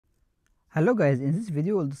Hello guys, in this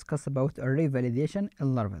video we'll discuss about array validation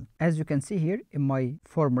in Laravel. As you can see here in my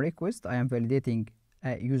form request, I am validating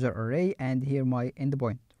a user array and here my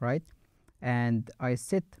endpoint, right? And I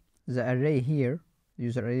set the array here,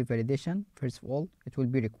 user array validation. First of all, it will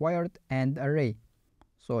be required and array.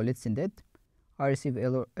 So let's send it. I receive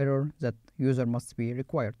error that user must be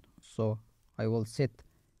required. So I will set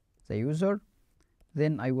the user,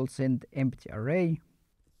 then I will send empty array,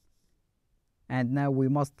 and now we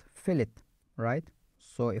must fill it, right?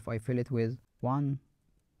 So if I fill it with 1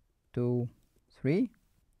 2 3,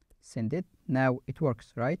 send it. Now it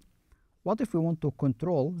works, right? What if we want to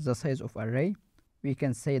control the size of array? We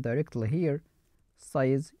can say directly here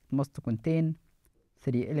size must contain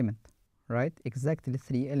 3 elements, right? Exactly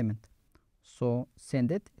 3 elements. So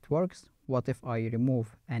send it, it works. What if I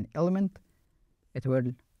remove an element? It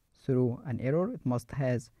will throw an error. It must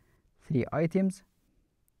has 3 items.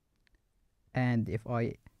 And if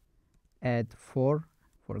I add 4,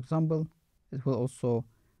 for example, it will also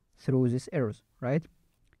throw these errors, right?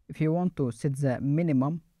 If you want to set the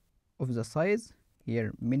minimum of the size,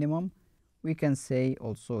 here minimum, we can say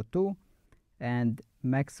also 2, and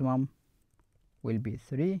maximum will be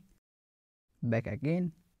 3. Back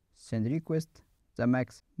again, send request, the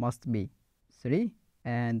max must be 3,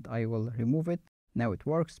 and I will remove it. Now it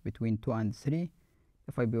works between 2 and 3.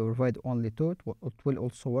 If I provide only 2, it will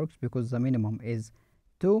also work because the minimum is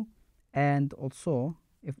 2. And also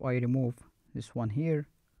if I remove this one here,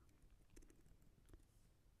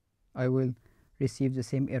 I will receive the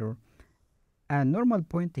same error. And normal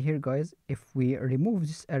point here, guys, if we remove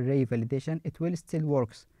this array validation, it will still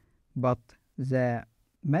works, but the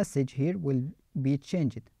message here will be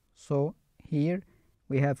changed. So here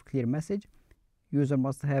we have clear message, user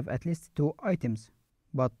must have at least 2 items.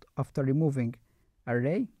 But after removing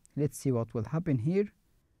array, let's see what will happen here.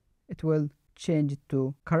 It will change it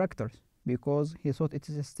to characters because he thought it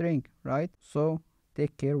is a string, right? So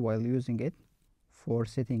take care while using it for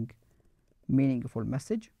setting meaningful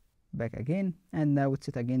message. Back again, and now it's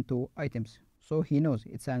set again to items, so he knows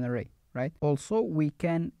it's an array, right? Also we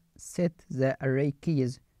can set the array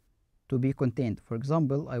keys to be contained. For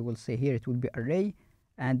example, I will say here it will be array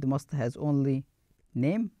and must has only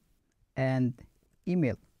name and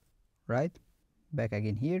email, right? Back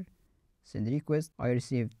again here, send request, I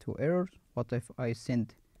received 2 errors. What if I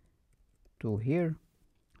send to here?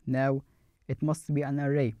 Now it must be an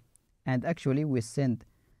array, and actually we send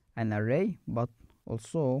an array, but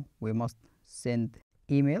also we must send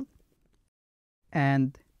email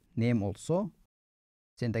and name also.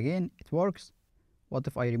 Send again, it works. What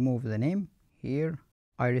if I remove the name? Here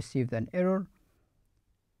I received an error,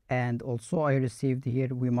 and also I received here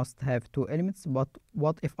we must have 2 elements. But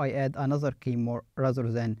what if I add another key more rather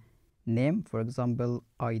than name, for example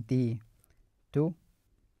id 2,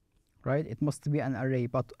 right? It must be an array,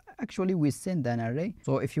 but actually we send an array.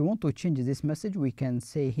 So if you want to change this message, we can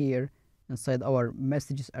say here inside our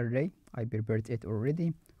messages array, I prepared it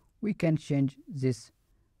already, we can change this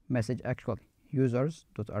message. Actually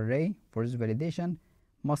users.array for this validation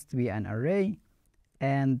must be an array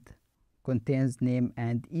and contains name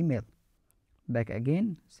and email. Back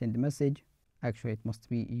again, send message, actually it must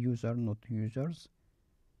be user not users.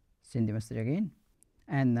 Send the message again,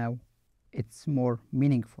 and now it's more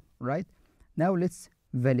meaningful, right? Now let's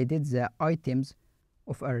validate the items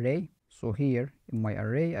of array. So here in my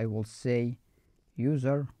array I will say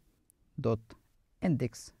user dot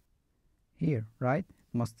index here, right?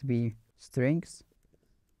 It must be strings.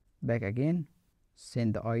 Back again,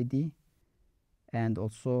 send the id, and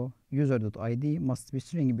also user dot id must be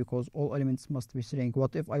string because all elements must be string.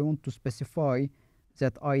 What if I want to specify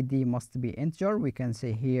that id must be integer? We can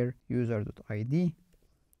say here user dot id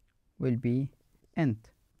will be int,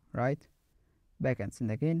 right? Back and send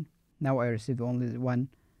again. Now I received only one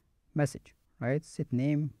message, right? Set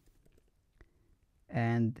name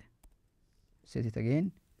and set it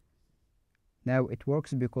again. Now it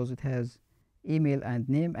works because it has email and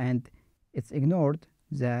name, and it's ignored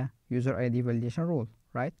the user id validation rule,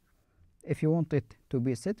 right? If you want it to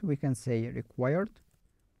be set, we can say required.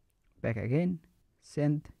 Back again,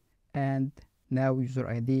 send, and now user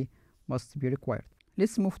id must be required.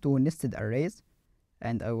 Let's move to nested arrays,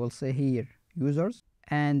 and I will say here users,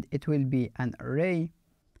 and it will be an array,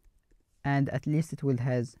 and at least it will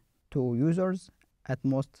has 2 users, at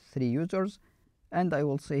most 3 users. And I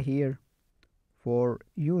will say here for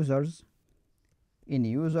users, in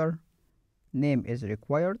user name is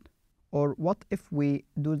required. Or what if we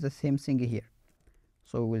do the same thing here?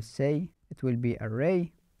 So we'll say it will be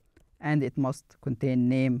array and it must contain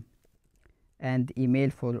name and email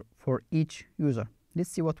for each user. Let's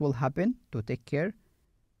see what will happen to take care.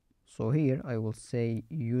 So here I will say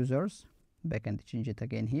users, back and change it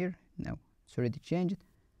again here. Now it's already changed,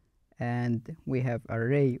 and we have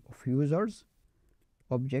array of users,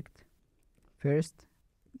 object first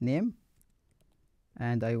name,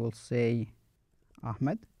 and I will say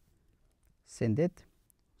Ahmed, send it.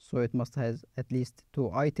 So it must has at least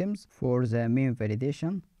 2 items for the main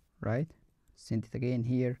validation, right? Send it again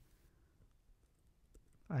here,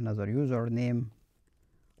 another username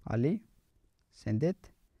Ali, send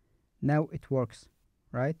it. Now it works,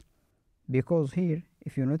 right? Because here,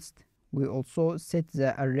 if you noticed, we also set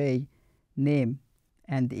the array name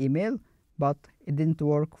and email, but it didn't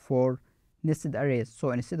work for nested arrays. So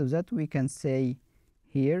instead of that, we can say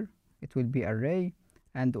here it will be array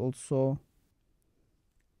and also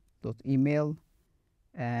dot email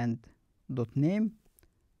and dot name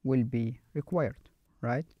will be required,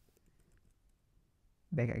 right?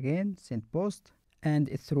 Back again, send post, and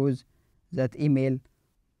it throws that email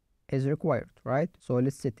is required, right? So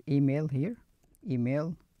let's set email here,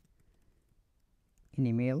 email, in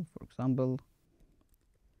email for example,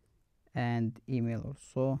 and email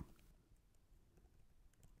also.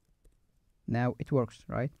 Now it works,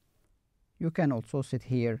 right? You can also set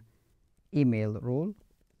here email rule,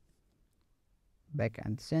 back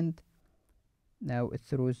and send. Now it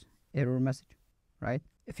throws error message, right?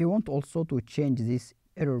 If you want also to change this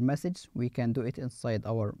error message, we can do it inside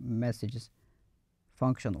our messages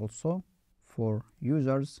function also, for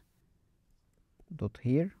users dot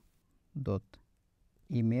here dot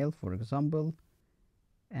email for example,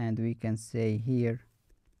 and we can say here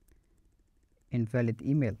invalid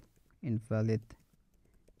email,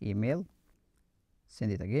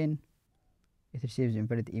 send it again, it receives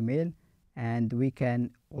invalid email. And we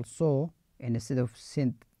can also, instead of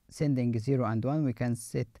sending 0 and 1, we can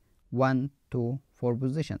set 1, 2 for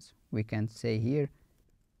positions. We can say here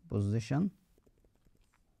position,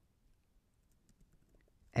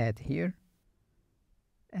 add here,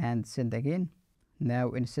 and send again.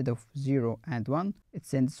 Now instead of 0 and 1, it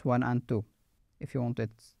sends 1 and 2. If you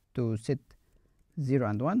wanted to set 0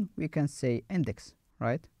 and 1, we can say index,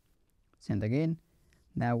 right? Send again.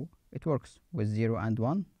 Now it works with 0 and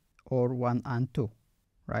 1 or 1 and 2,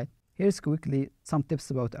 right? Here's quickly some tips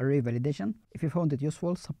about array validation. If you found it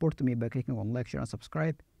useful, support me by clicking on like, share, and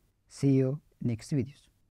subscribe. See you in next videos.